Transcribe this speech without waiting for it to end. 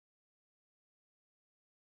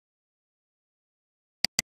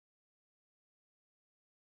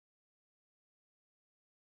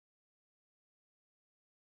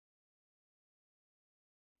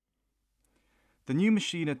The new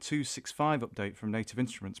Maschine 2.6.5 update from Native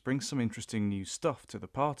Instruments brings some interesting new stuff to the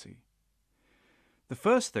party. The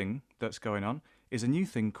first thing that's going on is a new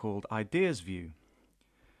thing called Ideas View.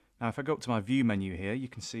 Now if I go up to my View menu here, you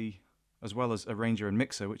can see, as well as Arranger and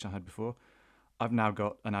Mixer, which I had before, I've now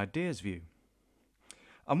got an Ideas View.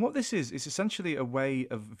 And what this is essentially a way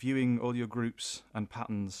of viewing all your groups and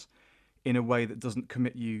patterns in a way that doesn't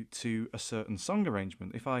commit you to a certain song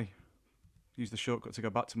arrangement. If I use the shortcut to go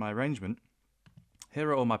back to my arrangement, here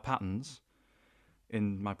are all my patterns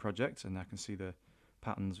in my project, and I can see the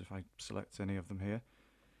patterns if I select any of them here.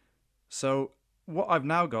 So what I've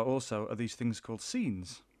now got also are these things called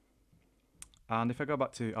scenes. And if I go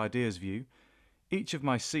back to Ideas View, each of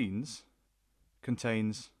my scenes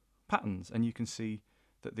contains patterns, and you can see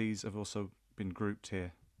that these have also been grouped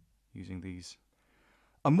here using these.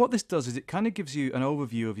 And what this does is it kind of gives you an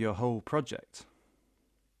overview of your whole project.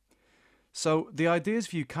 So the Ideas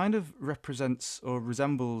View kind of represents or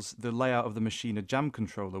resembles the layout of the Maschine Jam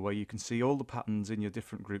controller, where you can see all the patterns in your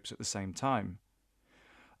different groups at the same time.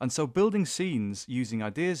 And so building scenes using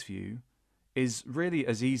Ideas View is really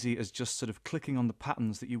as easy as just sort of clicking on the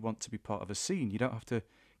patterns that you want to be part of a scene. You don't have to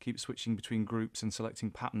keep switching between groups and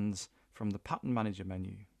selecting patterns from the Pattern Manager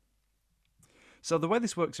menu. So the way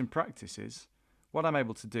this works in practice is, what I'm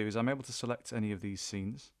able to do is I'm able to select any of these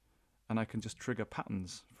scenes, and I can just trigger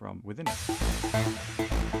patterns from within it.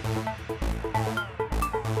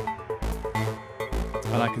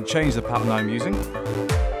 And I can change the pattern I'm using.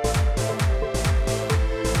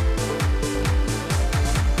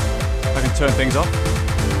 I can turn things off.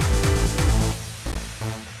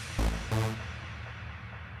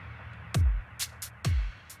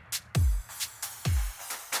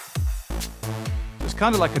 It's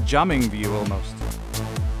kind of like a jamming view almost.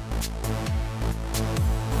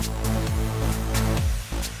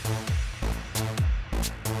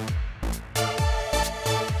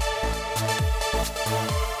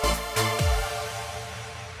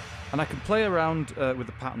 And I can play around with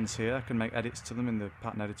the patterns here. I can make edits to them in the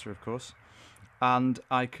pattern editor, of course. And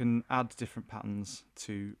I can add different patterns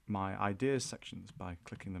to my ideas sections by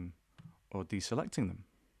clicking them or deselecting them.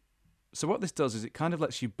 So what this does is it kind of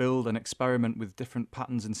lets you build and experiment with different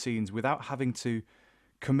patterns and scenes without having to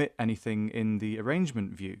commit anything in the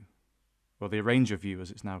arrangement view, or the arranger view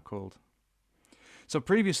as it's now called. So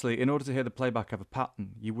previously, in order to hear the playback of a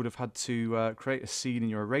pattern, you would have had to create a scene in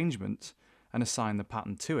your arrangement and assign the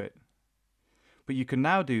pattern to it. But you can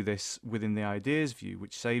now do this within the Ideas view,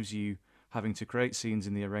 which saves you having to create scenes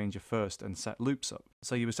in the arranger first and set loops up.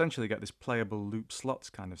 So you essentially get this playable loop slots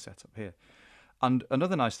kind of setup here. And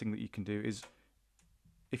another nice thing that you can do is,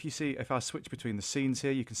 if I switch between the scenes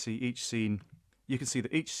here, you can see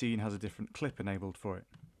that each scene has a different clip enabled for it.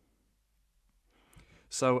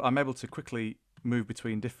 So I'm able to quickly move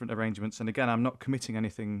between different arrangements, and again, I'm not committing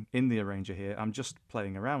anything in the arranger here, I'm just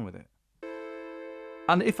playing around with it.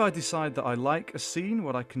 And if I decide that I like a scene,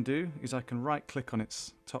 what I can do is I can right click on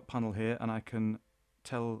its top panel here, and I can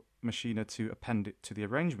tell Maschine to append it to the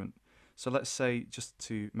arrangement. So let's say, just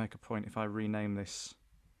to make a point, if I rename this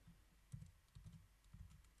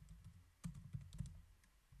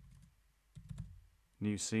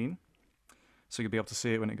new scene, so you'll be able to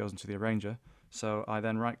see it when it goes into the arranger. So I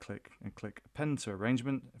then right click and click append to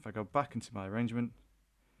arrangement. If I go back into my arrangement,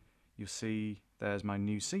 you'll see there's my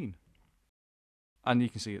new scene. And you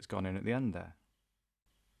can see it's gone in at the end there.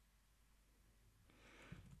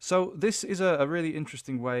 So this is a really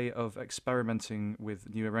interesting way of experimenting with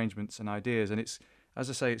new arrangements and ideas, and it's, as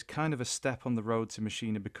I say, it's kind of a step on the road to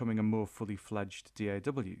Maschine becoming a more fully fledged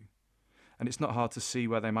DAW. And it's not hard to see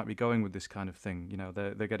where they might be going with this kind of thing. You know,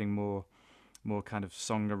 they're getting more kind of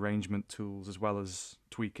song arrangement tools, as well as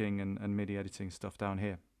tweaking and MIDI editing stuff down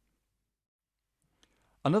here.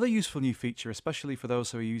 Another useful new feature, especially for those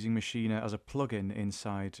who are using Maschine as a plugin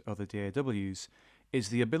inside other DAWs, is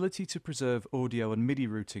the ability to preserve audio and MIDI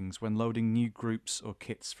routings when loading new groups or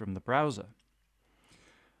kits from the browser.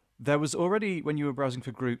 There was already, when you were browsing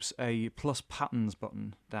for groups, a plus patterns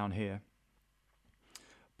button down here.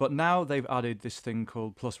 But now they've added this thing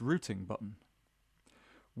called plus routing button,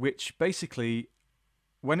 which basically,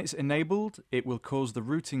 when it's enabled, it will cause the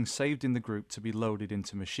routing saved in the group to be loaded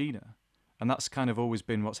into Maschine. And that's kind of always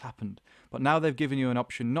been what's happened. But now they've given you an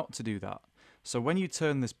option not to do that. So when you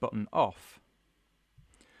turn this button off,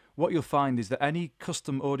 what you'll find is that any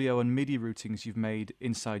custom audio and MIDI routings you've made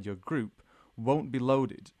inside your group won't be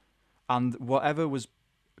loaded, and whatever was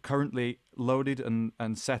currently loaded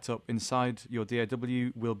and set up inside your DAW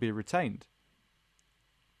will be retained.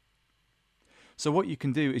 So what you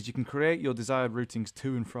can do is you can create your desired routings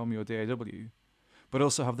to and from your DAW, but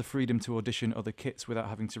also have the freedom to audition other kits without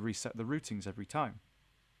having to reset the routings every time.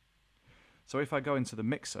 So if I go into the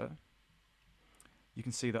mixer, you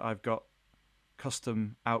can see that I've got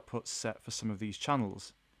custom outputs set for some of these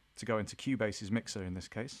channels to go into Cubase's mixer in this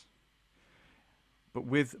case. But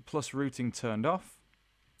with plus routing turned off,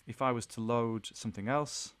 if I was to load something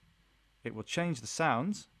else, it will change the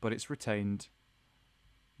sound, but it's retained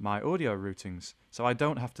my audio routings. So I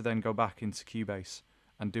don't have to then go back into Cubase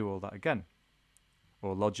and do all that again,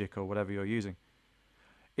 or Logic or whatever you're using.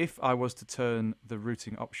 If I was to turn the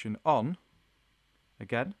routing option on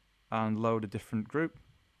again and load a different group,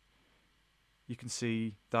 you can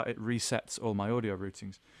see that it resets all my audio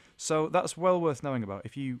routings. So that's well worth knowing about.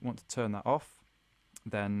 If you want to turn that off,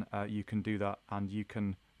 then you can do that, and you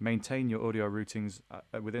can maintain your audio routings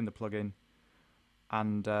within the plugin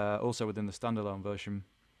and also within the standalone version,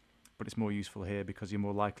 but it's more useful here because you're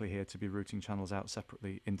more likely here to be routing channels out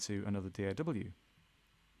separately into another DAW.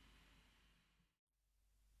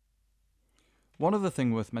 One other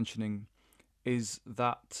thing worth mentioning is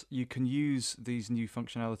that you can use these new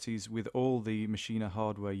functionalities with all the Maschine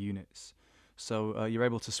hardware units. So you're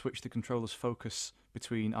able to switch the controller's focus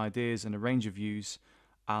between ideas and a range of views,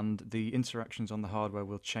 and the interactions on the hardware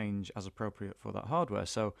will change as appropriate for that hardware.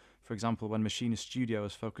 So, for example, when Maschine Studio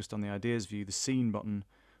is focused on the ideas view, the scene button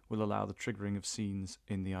will allow the triggering of scenes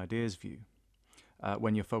in the ideas view.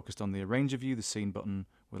 When you're focused on the arranger view, the scene button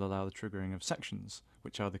will allow the triggering of sections,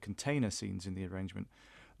 which are the container scenes in the arrangement.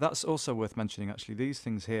 That's also worth mentioning, actually. These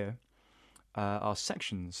things here are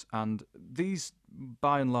sections, and these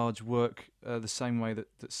by and large work the same way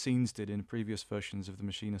that scenes did in previous versions of the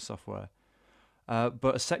Maschine software.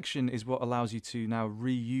 But a section is what allows you to now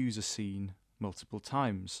reuse a scene multiple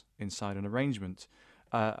times inside an arrangement,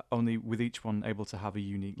 only with each one able to have a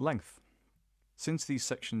unique length. Since these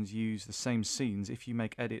sections use the same scenes, if you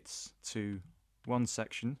make edits to one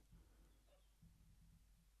section,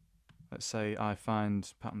 let's say I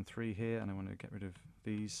find pattern 3 here and I want to get rid of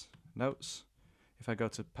these notes. If I go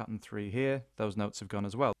to pattern 3 here, those notes have gone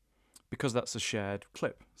as well, because that's a shared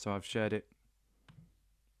clip. So I've shared it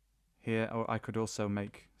here, or I could also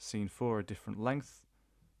make scene 4 a different length.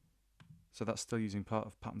 So that's still using part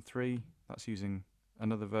of pattern 3. That's using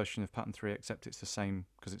another version of pattern 3, except it's the same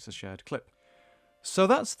because it's a shared clip. So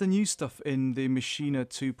that's the new stuff in the Maschine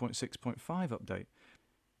 2.6.5 update.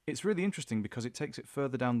 It's really interesting because it takes it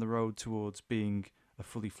further down the road towards being a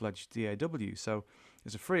fully fledged DAW. So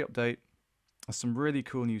it's a free update. There's some really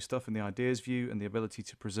cool new stuff in the ideas view and the ability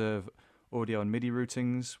to preserve audio and MIDI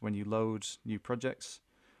routings when you load new projects.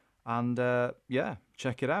 And yeah,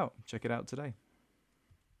 check it out. Check it out today.